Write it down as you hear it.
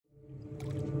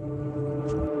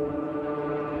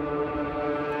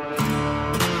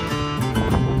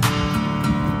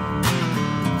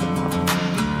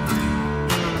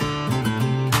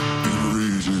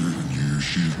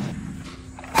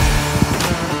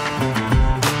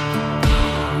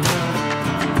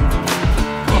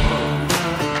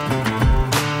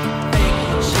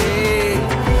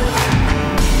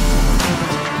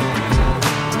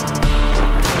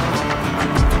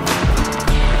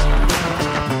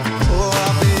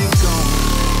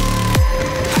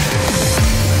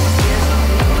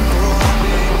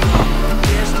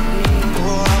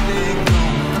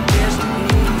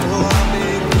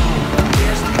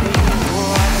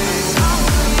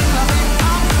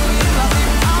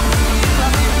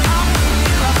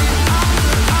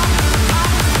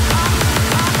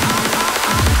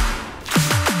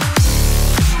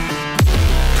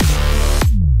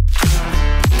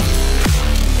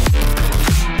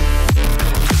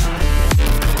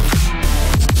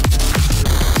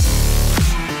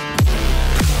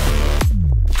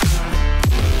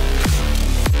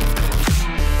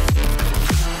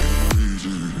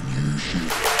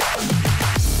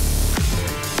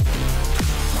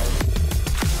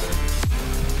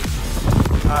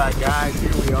guys,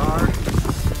 here we are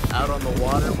out on the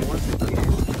water once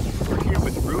again. We're here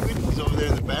with Ruben. He's over there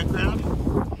in the background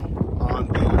on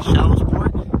the shallow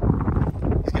sport.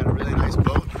 He's got a really nice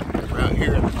boat. We're out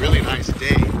here on a really nice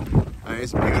day.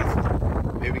 It's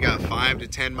beautiful. Maybe got 5 to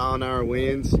 10 mile an hour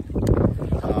winds.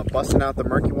 Busting out the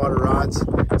murky water rods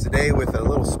today with a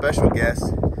little special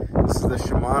guest. This is the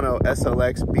Shimano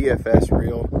SLX BFS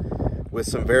reel with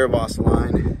some Verivos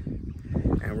line.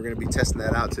 And we're gonna be testing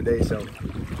that out today, so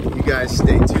you guys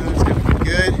stay tuned. It's gonna be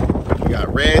good. We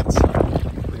got reds,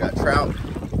 we got trout.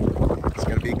 It's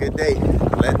gonna be a good day.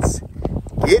 Let's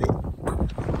get it.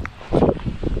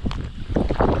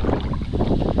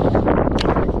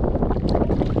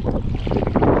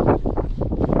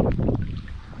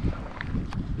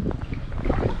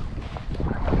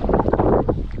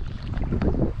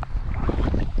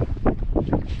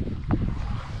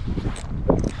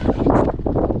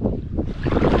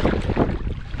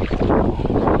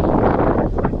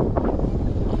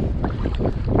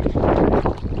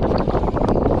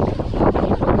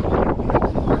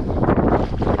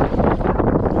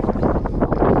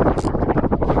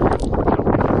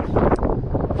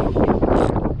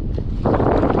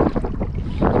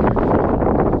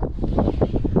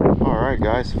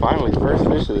 Guys, finally, first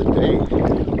fish of the day.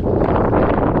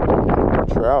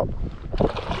 Trout.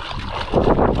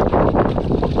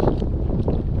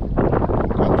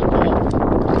 Got the Gulp.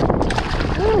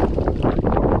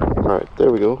 Alright,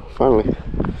 there we go, finally.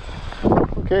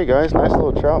 Okay guys, nice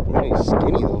little trout. Nice,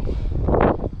 skinny though.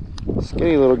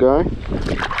 Skinny little guy.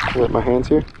 With my hands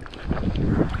here.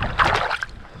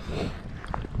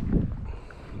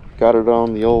 Got it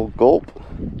on the old Gulp.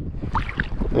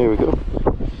 There we go.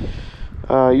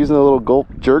 Using a little Gulp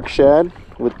jerk shad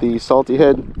with the salty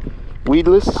head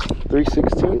weedless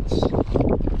 3/16.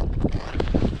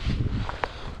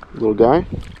 Little guy.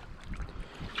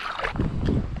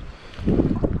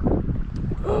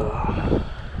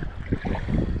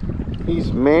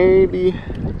 He's maybe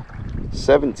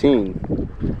 17.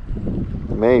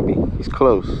 Maybe. He's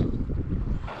close.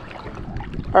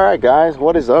 Alright guys,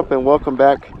 what is up and welcome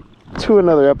back to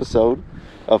another episode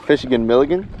of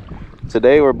FishiganMilligan.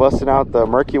 Today we're busting out the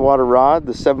murky water rod,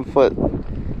 the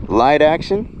 7-foot light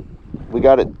action. We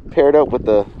got it paired up with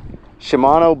the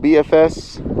Shimano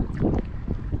BFS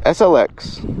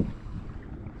SLX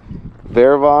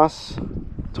Verivos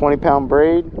 20-pound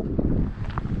braid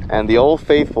and the old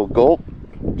faithful Gulp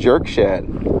jerk shad,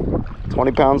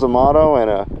 20 pounds of motto and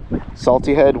a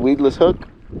salty head weedless hook.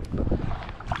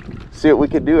 See what we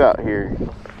could do out here.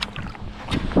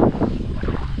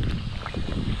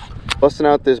 Busting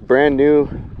out this brand new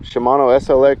Shimano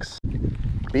SLX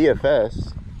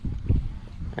BFS,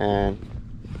 and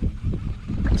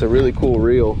it's a really cool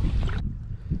reel,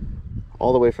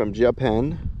 all the way from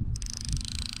Japan.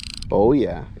 Oh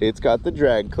yeah, it's got the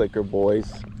drag clicker,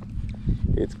 boys.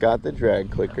 It's got the drag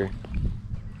clicker.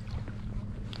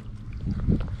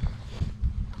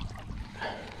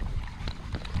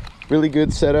 Really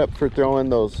good setup for throwing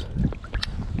those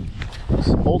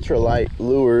ultralight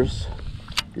lures.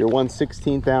 Your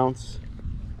 1/16 ounce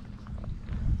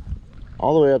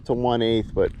all the way up to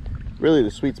 1/8, but really the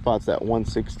sweet spot's that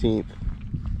 1/16.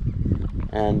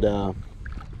 And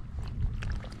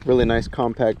really nice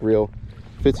compact reel,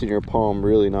 fits in your palm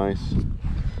really nice.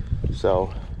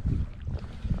 So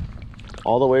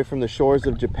all the way from the shores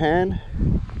of Japan,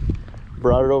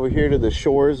 brought it over here to the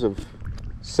shores of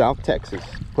South Texas,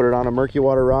 put it on a murky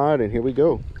water rod, and here we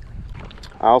go.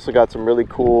 I also got some really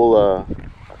cool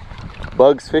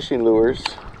Bugs fishing lures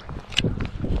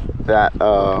that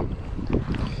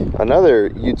another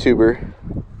YouTuber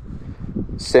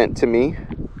sent to me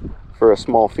for a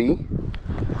small fee.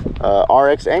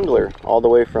 RX Angler, all the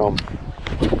way from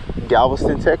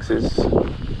Galveston, Texas.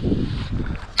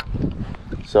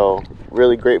 So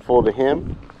really grateful to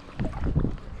him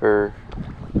for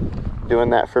doing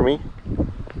that for me.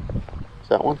 Is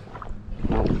that one?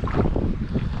 No.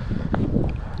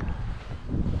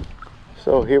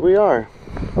 So here we are.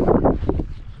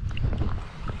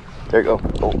 There you go.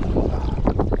 Oh.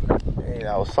 Hey,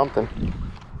 that was something.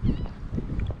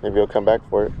 Maybe I'll come back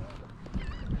for it.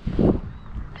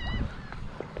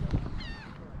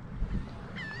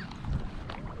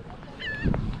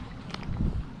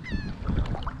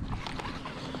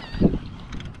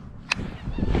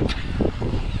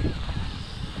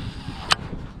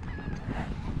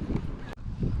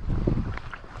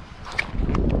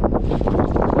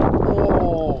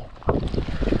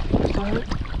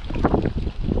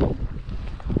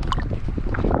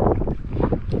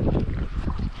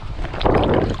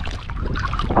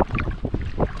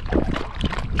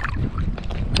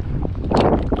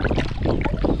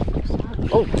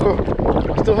 Oh,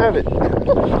 I still have it.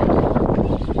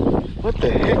 What the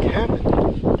heck happened?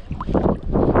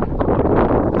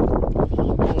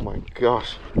 Oh my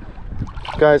gosh.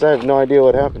 Guys, I have no idea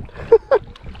what happened.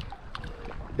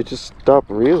 It just stopped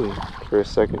reeling for a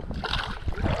second.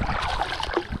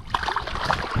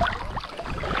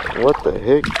 What the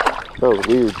heck? That was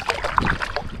weird.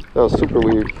 That was super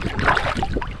weird.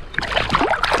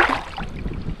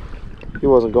 He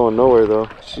wasn't going nowhere though.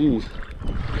 Jeez.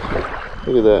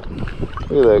 Look at that.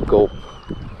 Look at that gulp.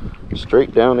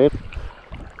 Straight down in.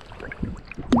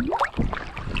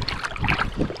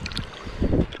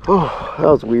 Oh, that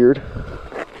was weird.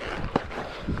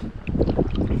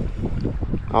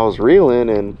 I was reeling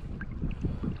and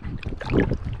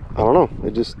I don't know,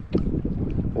 it just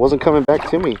wasn't coming back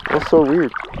to me. That's so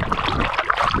weird.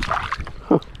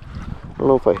 Huh. I don't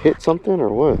know if I hit something or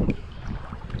what.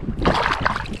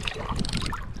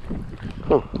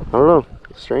 Huh. I don't know.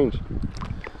 It's strange.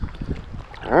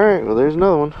 Alright, well there's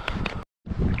another one.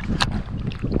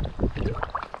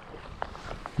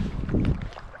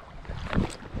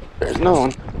 There's another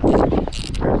one.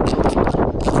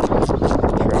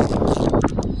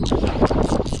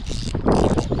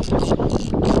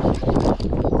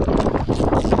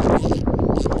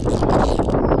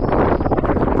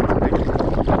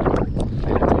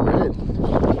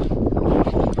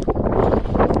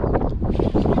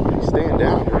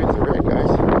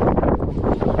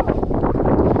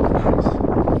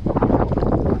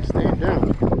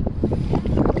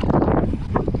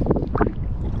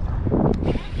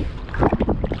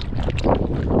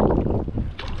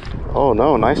 Oh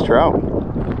no, nice trout.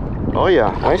 Oh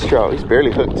yeah, nice trout. He's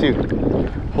barely hooked too.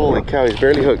 Holy cow, he's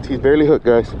barely hooked. He's barely hooked,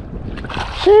 guys.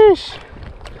 Sheesh.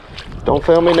 Don't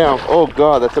fail me now. Oh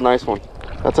god, that's a nice one.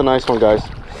 That's a nice one, guys.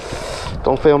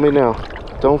 Don't fail me now.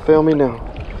 Don't fail me now.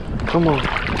 Come on.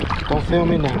 Don't fail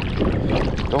me now.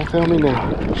 Don't fail me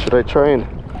now. Should I try and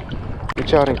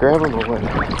reach out and grab him or what?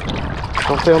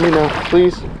 Don't fail me now,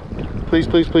 please. Please,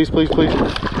 please, please, please, please.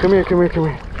 Come here, come here, come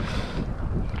here.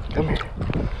 Come here.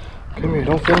 Come here,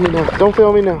 don't fail me now. Don't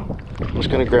fail me now. I'm just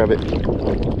gonna grab it.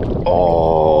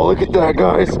 Oh, look at that,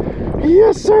 guys.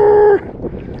 Yes, sir.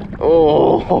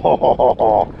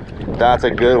 Oh, that's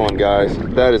a good one, guys.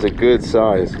 That is a good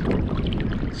size.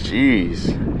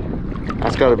 Jeez.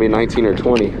 That's gotta be 19 or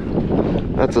 20.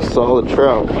 That's a solid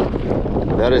trout.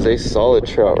 That is a solid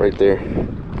trout right there.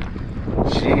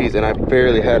 Jeez, and I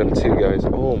barely had him too, guys.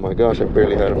 Oh my gosh, I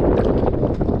barely had him.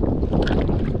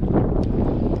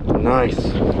 Nice.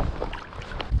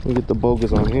 Let me get the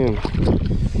bogus on him.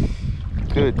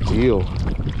 Good deal.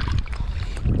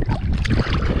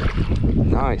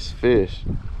 Nice fish.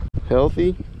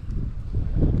 Healthy.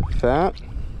 Fat. Here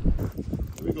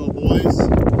we go, boys.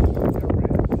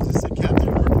 Is this a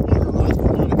Captain Murky water rod?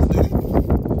 Come on, it's steady.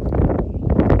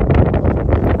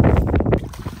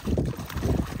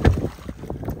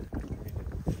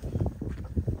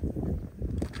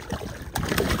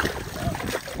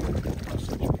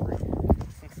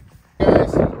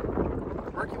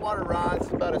 Water rods,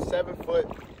 about a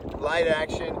 7-foot light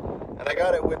action, and I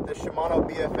got it with the Shimano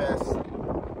BFS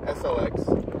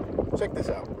SLX. Check this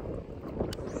out.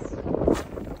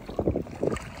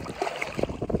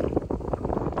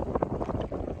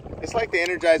 It's like the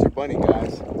Energizer Bunny,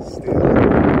 guys. Still.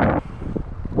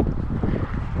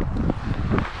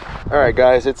 Alright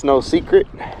guys, it's no secret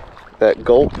that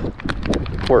Gulp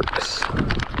works.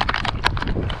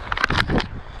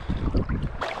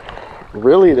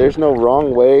 Really, there's no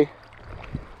wrong way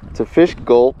to fish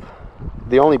Gulp.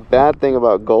 The only bad thing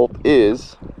about Gulp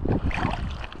is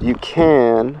you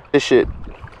can fish it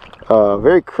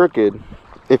very crooked.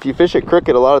 If you fish it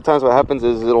crooked, a lot of times what happens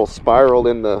is it'll spiral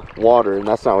in the water, and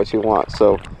that's not what you want.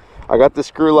 So I got the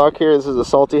screw lock here. This is a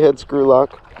salty head screw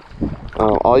lock.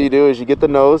 All you do is you get the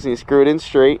nose and you screw it in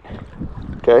straight.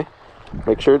 Okay,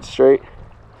 make sure it's straight,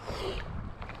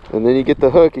 and then you get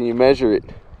the hook and you measure it.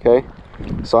 Okay,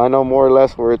 so I know more or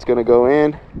less where it's going to go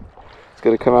in. It's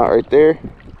going to come out right there.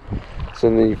 So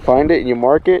then you find it and you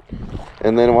mark it,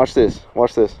 and then watch this.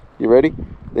 Watch this. You ready?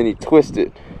 Then you twist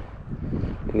it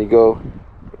and you go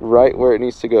right where it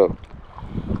needs to go.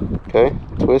 Okay,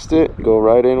 twist it, go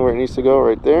right in where it needs to go,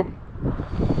 right there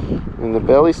in the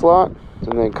belly slot,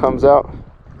 and then comes out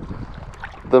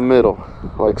the middle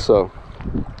like so.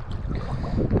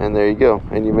 And there you go.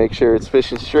 And you make sure it's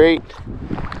fishing straight.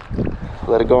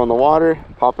 Let it go in the water,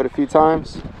 pop it a few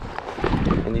times,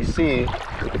 and you see,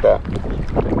 look at that,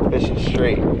 fishing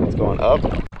straight. It's going up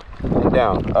and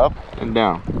down, up and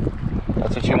down.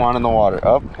 That's what you want in the water,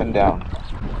 up and down.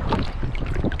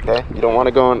 Okay, you don't want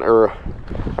to go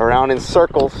around in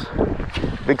circles,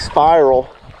 big spiral.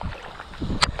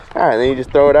 All Alright, then you just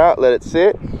throw it out, let it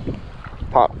sit.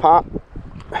 Pop, pop.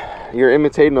 You're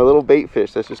imitating a little bait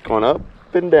fish that's just going up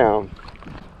and down.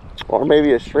 Or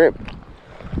maybe a shrimp.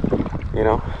 You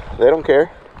know, they don't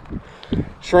care.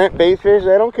 Shrimp, bait fish,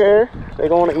 they don't care. They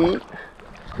want to eat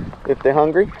if they're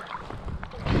hungry.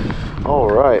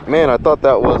 Alright, man, I thought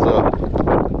that was a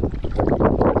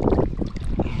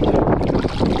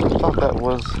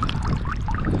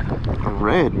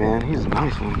red, man. He's a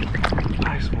nice one.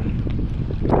 Nice one.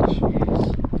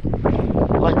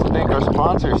 Jeez. I'd like to thank our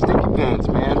sponsor, Stinky Pants,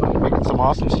 man. Making some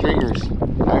awesome stringers.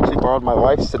 I actually borrowed my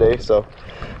wife's today, so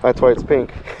that's why it's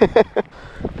pink.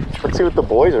 Let's see what the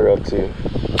boys are up to.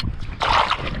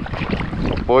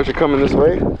 Boys are coming this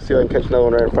way. Let's see if I can catch another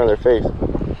one right in front of their face.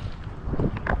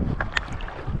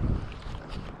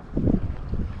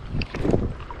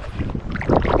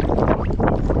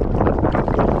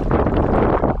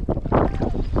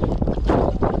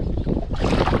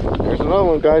 There's another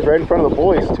one, guys, right in front of the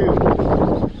boys, too.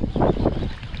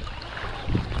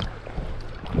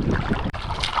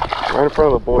 Right in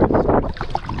front of the boys.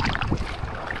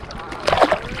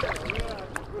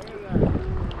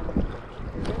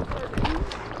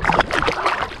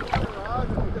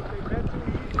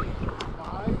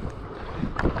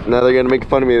 Now they're gonna make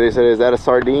fun of me. They said, "Is that a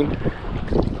sardine?"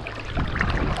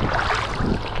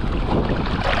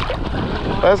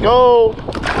 Let's go.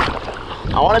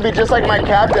 I want to be just like my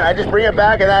captain. I just bring it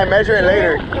back and then I measure it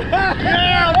later. Yeah,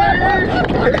 baby.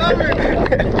 I love it.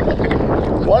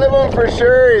 One of them for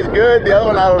sure is good. The other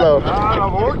one, I don't know.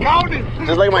 We're counting.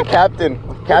 Just like my captain.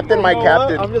 Captain, my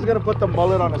captain. I'm just gonna put the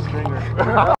mullet on a stringer.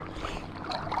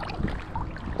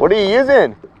 What are you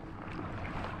using?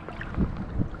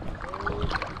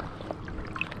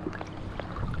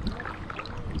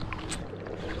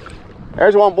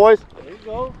 There's one, boys. There you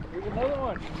go. Here's another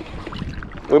one.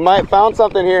 We might found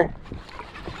something here.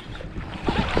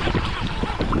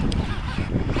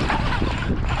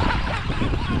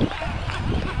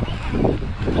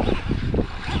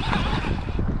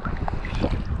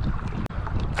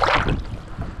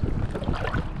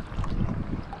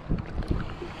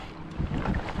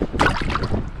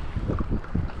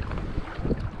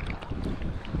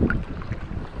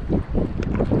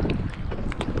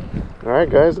 All right,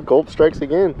 guys, the gulp strikes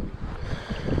again.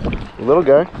 Little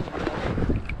guy.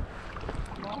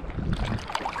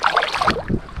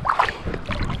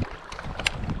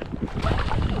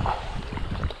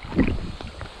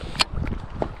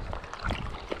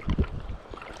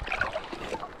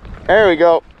 There we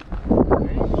go.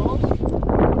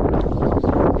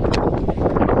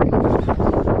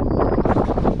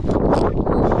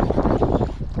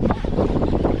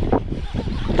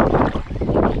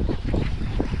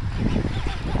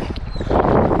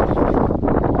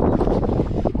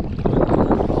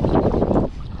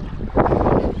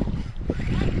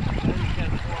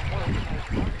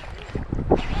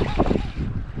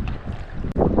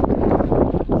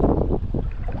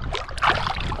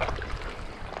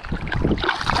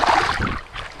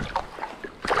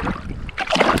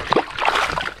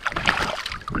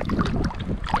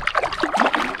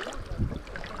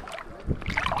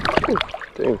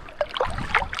 Dang.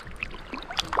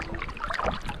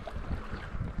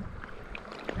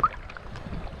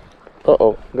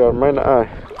 Uh-oh, got him right in the eye.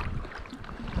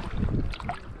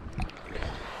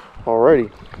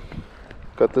 Alrighty.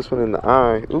 Got this one in the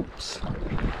eye. Oops.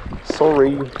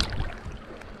 Sorry.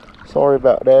 Sorry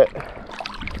about that.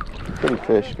 Pretty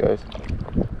fish, guys.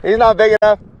 He's not big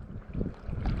enough.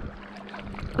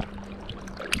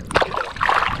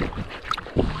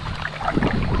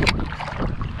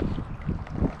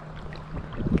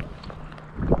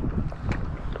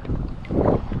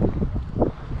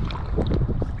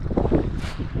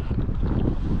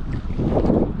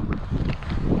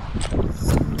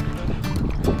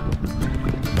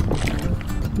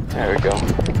 There we go.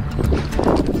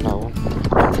 No.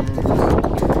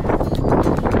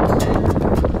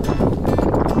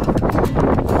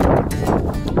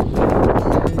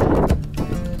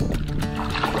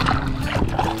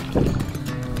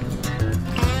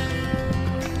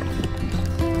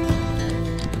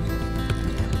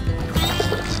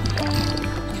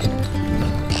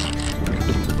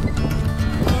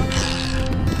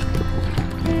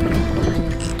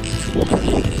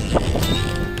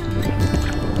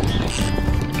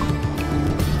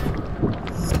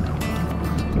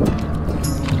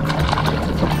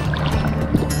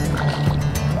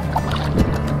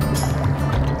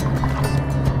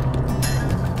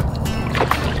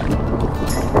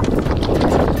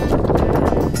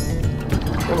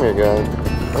 Come here, guys.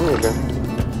 Come here, guys.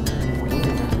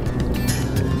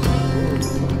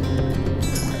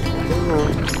 Come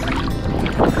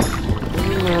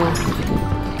on.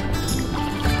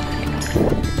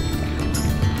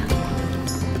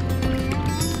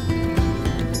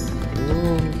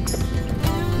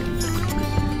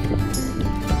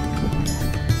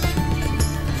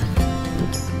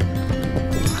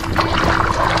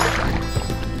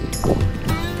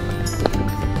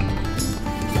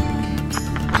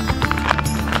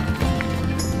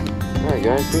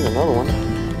 Seen another one.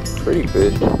 Pretty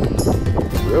fish.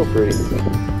 Real pretty.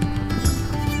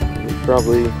 He's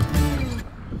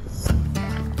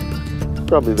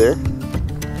probably there.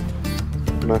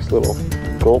 Nice little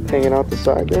gulp hanging out the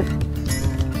side there.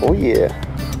 Oh yeah.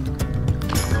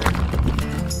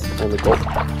 And the gulp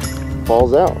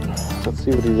falls out. Let's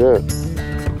see what he's at.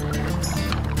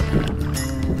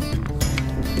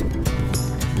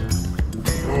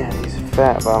 Man, he's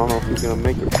fat, but I don't know if he's gonna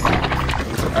make it.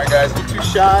 Alright guys, he's too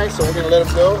shy, so we're gonna let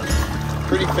him go.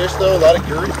 Pretty fish though, a lot of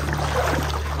girth,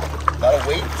 a lot of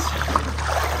weight.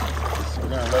 So we're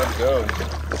gonna let him go. You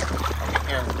can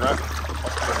hear him grunt.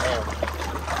 That's a good man.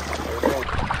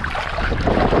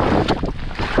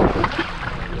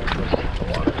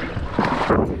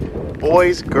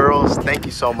 Boys, girls, thank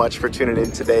you so much for tuning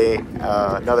in today.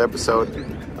 Another episode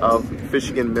of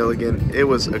FishiganMilligan. It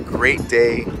was a great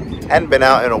day. Hadn't been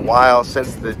out in a while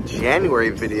since the January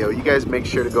video. You guys make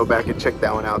sure to go back and check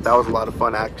that one out. That was a lot of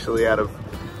fun actually out of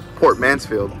Port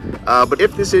Mansfield. But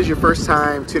if this is your first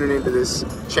time tuning into this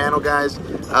channel, guys,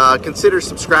 consider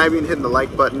subscribing, hitting the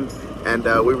like button, and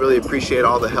we really appreciate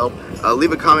all the help.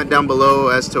 Leave a comment down below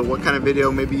as to what kind of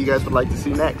video maybe you guys would like to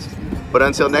see next. But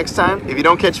until next time, if you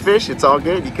don't catch fish, it's all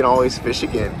good. You can always fish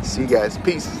again. See you guys.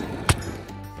 Peace.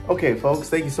 Okay, folks,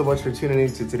 thank you so much for tuning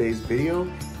in to today's video.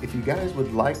 If you guys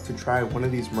would like to try one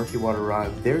of these murky water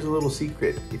rods, there's a little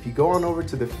secret. If you go on over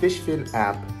to the FishFin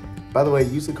app, by the way,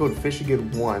 use the code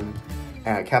Fishigan1,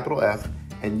 capital F,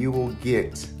 and you will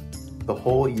get the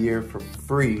whole year for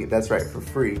free. That's right, for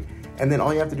free. And then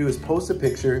all you have to do is post a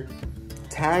picture,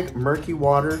 tag murky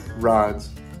water rods.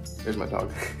 There's my dog.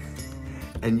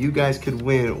 And you guys could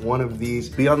win one of these.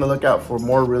 Be on the lookout for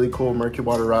more really cool murky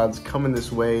water rods coming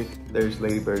this way. There's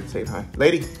Ladybird saying hi.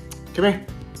 Lady, come here.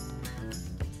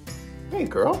 Hey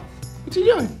girl, what you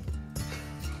doing?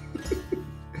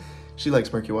 She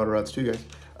likes murky water rods too, guys.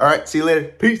 All right, see you later.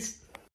 Peace.